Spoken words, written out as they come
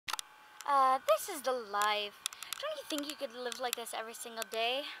This is the life. Don't you think you could live like this every single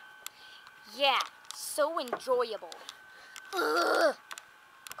day? Yeah, so enjoyable. Ugh.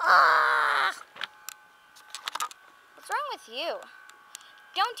 Ah! What's wrong with you?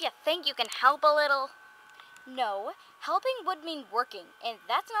 Don't you think you can help a little? No, helping would mean working, and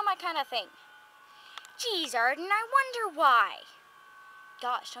that's not my kind of thing. Geez, Arden, I wonder why.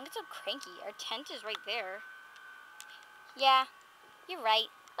 Gosh, don't get so cranky. Our tent is right there. Yeah, you're right.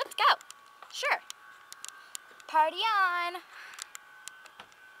 Let's go. Sure. Party on.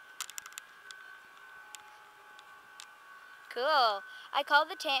 Cool. I called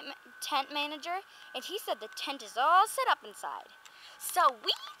the tent manager, and he said the tent is all set up inside.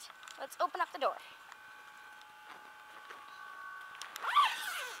 Sweet! Let's open up the door.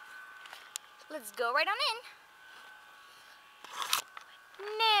 Let's go right on in.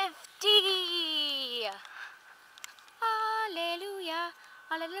 Nifty! Hallelujah,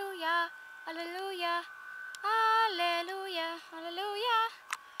 hallelujah, hallelujah, hallelujah, hallelujah.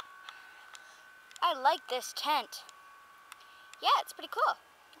 I like this tent. Yeah, it's pretty cool.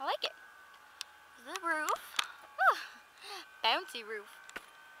 I like it. The roof. Oh, bouncy roof.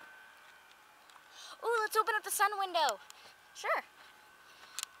 Ooh, let's open up the sun window. Sure.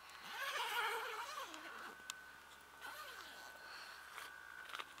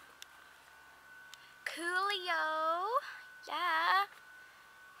 Coolio. Yeah.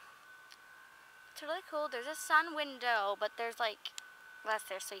 It's really cool. There's a sun window, but there's like glass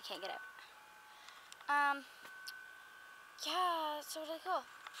there, so you can't get out. Yeah, it's really cool.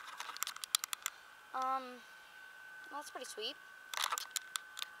 That's pretty sweet.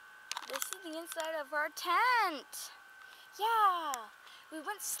 This is the inside of our tent. Yeah, we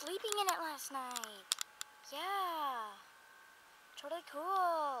went sleeping in it last night. Yeah, totally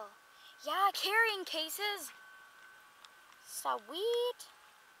cool. Yeah, carrying cases. Sweet.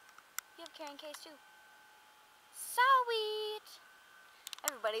 You have carrying case too. Sweet.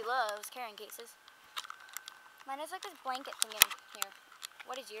 Everybody loves carrying cases. Mine has like this blanket thing in here.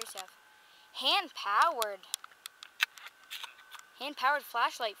 What does yours have? Hand-powered. Hand-powered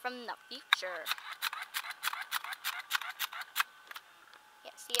flashlight from the future.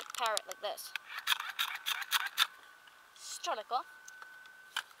 Yeah, see it? Power it like this. It's totally cool.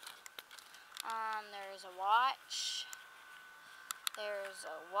 There's a watch. There's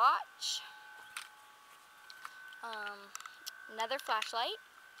a watch. Another flashlight.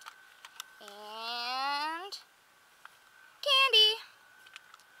 And candy.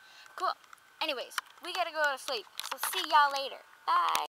 Cool. Anyways, we gotta go to sleep. So see y'all later. Bye.